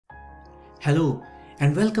Hello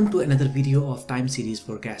and welcome to another video of time series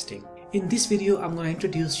forecasting. In this video, I'm going to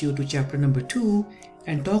introduce you to chapter number 2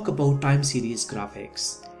 and talk about time series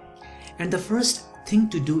graphics. And the first thing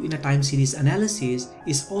to do in a time series analysis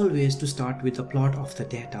is always to start with the plot of the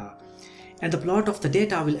data. And the plot of the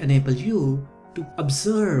data will enable you to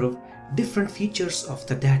observe different features of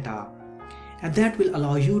the data. And that will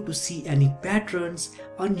allow you to see any patterns,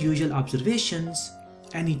 unusual observations,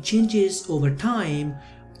 any changes over time,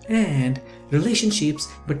 and relationships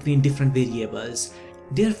between different variables.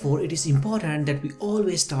 Therefore, it is important that we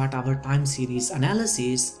always start our time series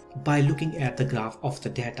analysis by looking at the graph of the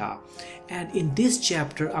data. And in this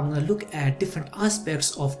chapter, I'm going to look at different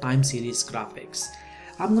aspects of time series graphics.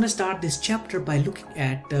 I'm going to start this chapter by looking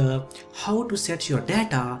at how to set your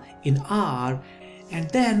data in R, and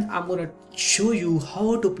then I'm going to show you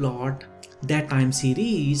how to plot that time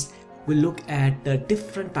series. We'll look at the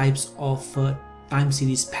different types of time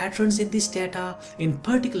series patterns in this data. In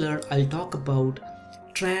particular, I'll talk about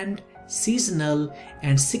trend, seasonal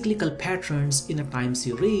and cyclical patterns in a time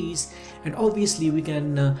series, and obviously we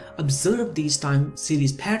can observe these time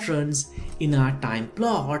series patterns in our time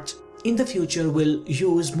plot. In the future, we'll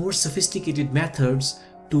use more sophisticated methods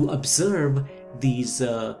to observe these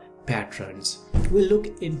patterns. We'll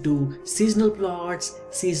look into seasonal plots,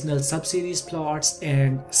 seasonal subseries plots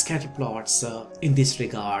and scatter plots in this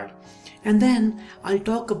regard. And then I'll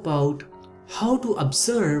talk about how to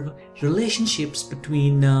observe relationships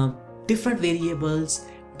between different variables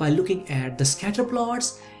by looking at the scatter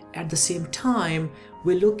plots. At the same time,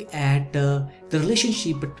 we'll look at the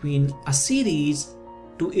relationship between a series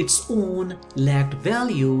to its own lagged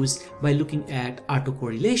values by looking at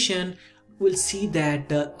autocorrelation. We'll see that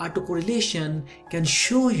autocorrelation can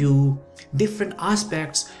show you different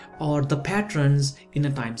aspects or the patterns in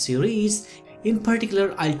a time series. In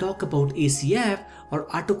particular, I'll talk about ACF or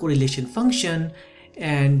autocorrelation function,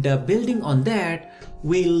 and building on that,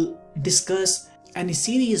 we'll discuss any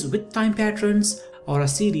series with time patterns or a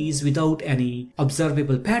series without any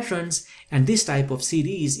observable patterns, and this type of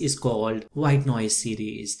series is called white noise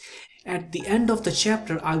series. At the end of the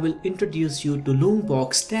chapter, I will introduce you to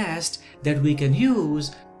Loombox test that we can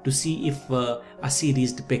use to see if a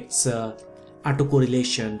series depicts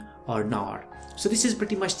autocorrelation or not. So this is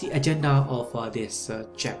pretty much the agenda of this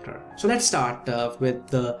chapter. So let's start with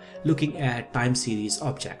looking at time series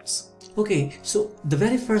objects. Okay, so the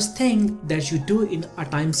very first thing that you do in a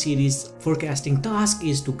time series forecasting task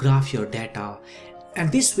is to graph your data.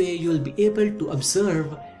 And this way you will be able to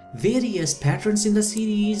observe various patterns in the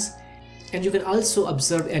series, and you can also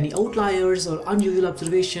observe any outliers or unusual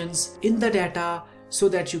observations in the data so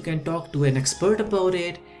that you can talk to an expert about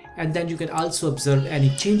it, and then you can also observe any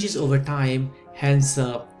changes over time, hence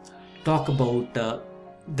talk about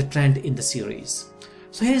the trend in the series.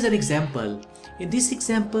 So here's an example. In this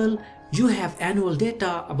example, you have annual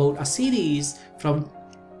data about a series from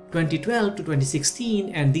 2012 to 2016,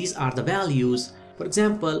 and these are the values. For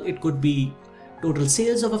example, it could be total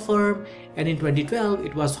sales of a firm, and in 2012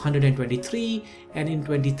 it was 123, and in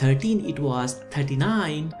 2013 it was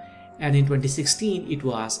 39, and in 2016 it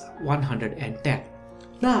was 110.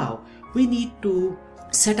 Now we need to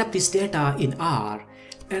set up this data in R,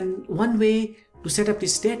 and one way to set up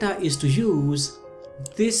this data is to use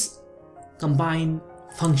this combine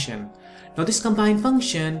function. Now this combine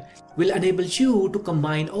function will enable you to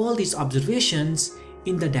combine all these observations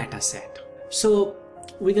in the data set. So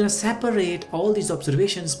we're going to separate all these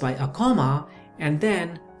observations by a comma and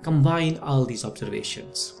then combine all these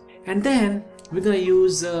observations. And then we're going to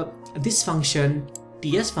use this function,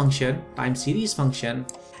 TS function, time series function,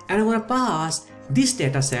 and I'm going to pass this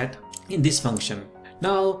data set in this function.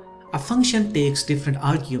 Now a function takes different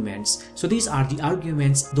arguments. So these are the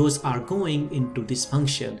arguments, those are going into this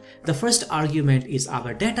function. The first argument is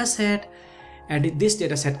our data set, and this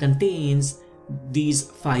data set contains these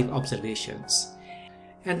 5 observations.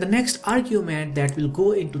 And the next argument that will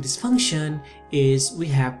go into this function is we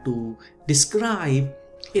have to describe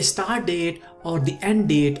a start date or the end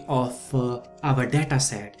date of our data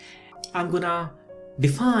set. I'm gonna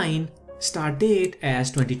define start date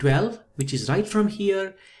as 2012, which is right from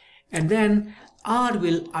here, and then R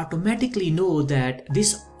will automatically know that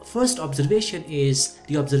this first observation is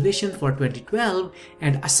the observation for 2012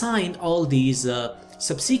 and assign all these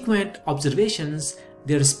subsequent observations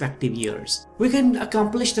their respective years. We can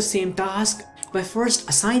accomplish the same task by first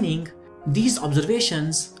assigning these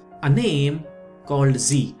observations a name called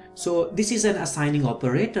Z. So this is an assigning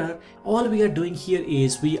operator. All we are doing here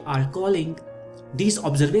is we are calling these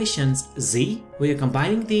observations Z. We are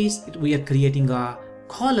combining these, we are creating a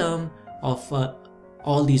column of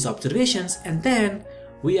all these observations, and then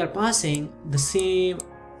we are passing the same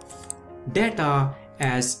data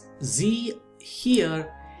as Z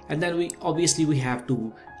here, and then we have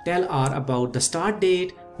to tell R about the start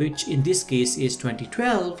date, which in this case is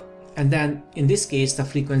 2012, and then in this case the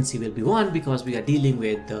frequency will be 1 because we are dealing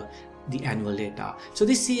with the annual data. So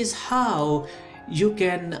this is how you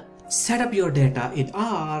can set up your data in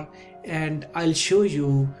R, and I'll show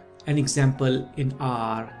you an example in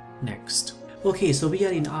R next. Okay, so we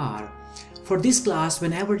are in R. For this class,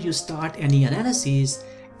 whenever you start any analysis,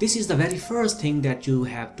 this is the very first thing that you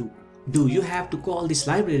have to do. You have to call this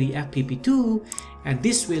library FPP2, and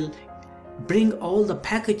this will bring all the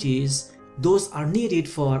packages those are needed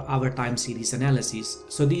for our time series analysis.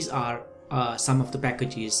 So these are some of the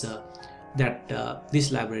packages that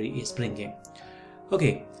this library is bringing.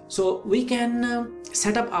 Okay, so we can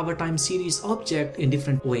set up our time series object in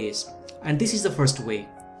different ways, and this is the first way.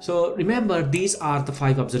 So remember, these are the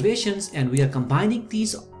 5 observations, and we are combining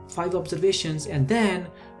these 5 observations, and then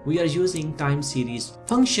we are using time series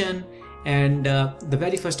function, and the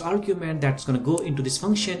very first argument that's going to go into this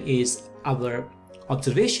function is our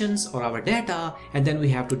observations or our data, and then we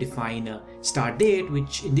have to define a start date,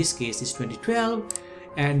 which in this case is 2012,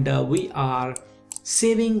 and we are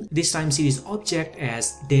saving this time series object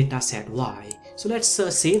as dataset Y. So let's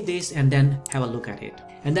save this and then have a look at it,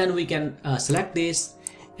 and then we can select this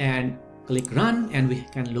and click run, and we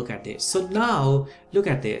can look at this. So now look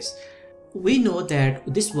at this. We know that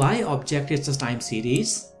this Y object is a time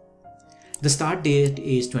series. The start date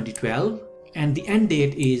is 2012 and the end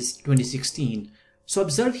date is 2016. So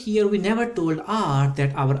observe here, we never told R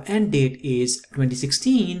that our end date is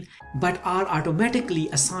 2016, but R automatically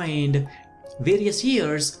assigned various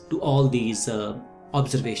years to all these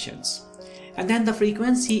observations. And then the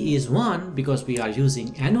frequency is 1 because we are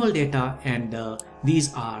using annual data, and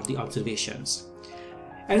these are the observations.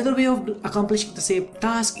 Another way of accomplishing the same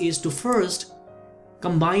task is to first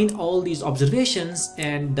combine all these observations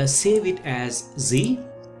and save it as Z.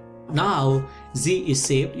 Now Z is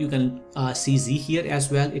saved. You can see Z here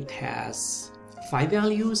as well. It has 5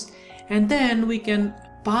 values, and then we can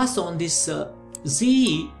pass on this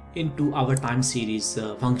Z into our time series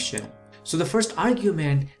function. So the first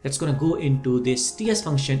argument that's going to go into this TS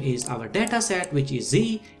function is our data set, which is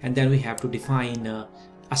Z, and then we have to define a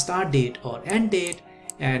start date or end date,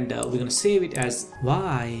 and we're going to save it as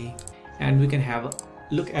Y, and we can have a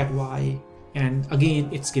look at Y, and again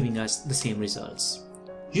it's giving us the same results.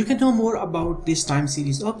 You can know more about this time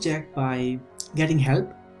series object by getting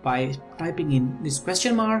help by typing in this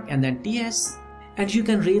question mark and then TS, and you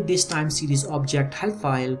can read this time series object help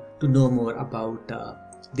file to know more about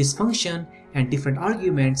this function and different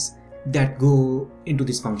arguments that go into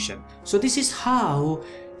this function. So this is how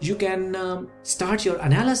you can start your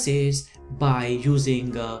analysis by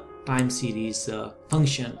using a time series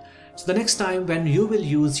function. So the next time when you will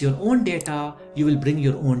use your own data, you will bring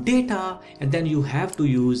your own data, and then you have to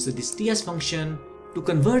use this TS function to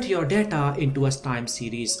convert your data into a time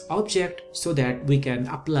series object so that we can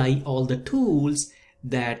apply all the tools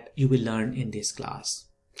that you will learn in this class.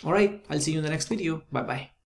 Alright, I'll see you in the next video. Bye bye.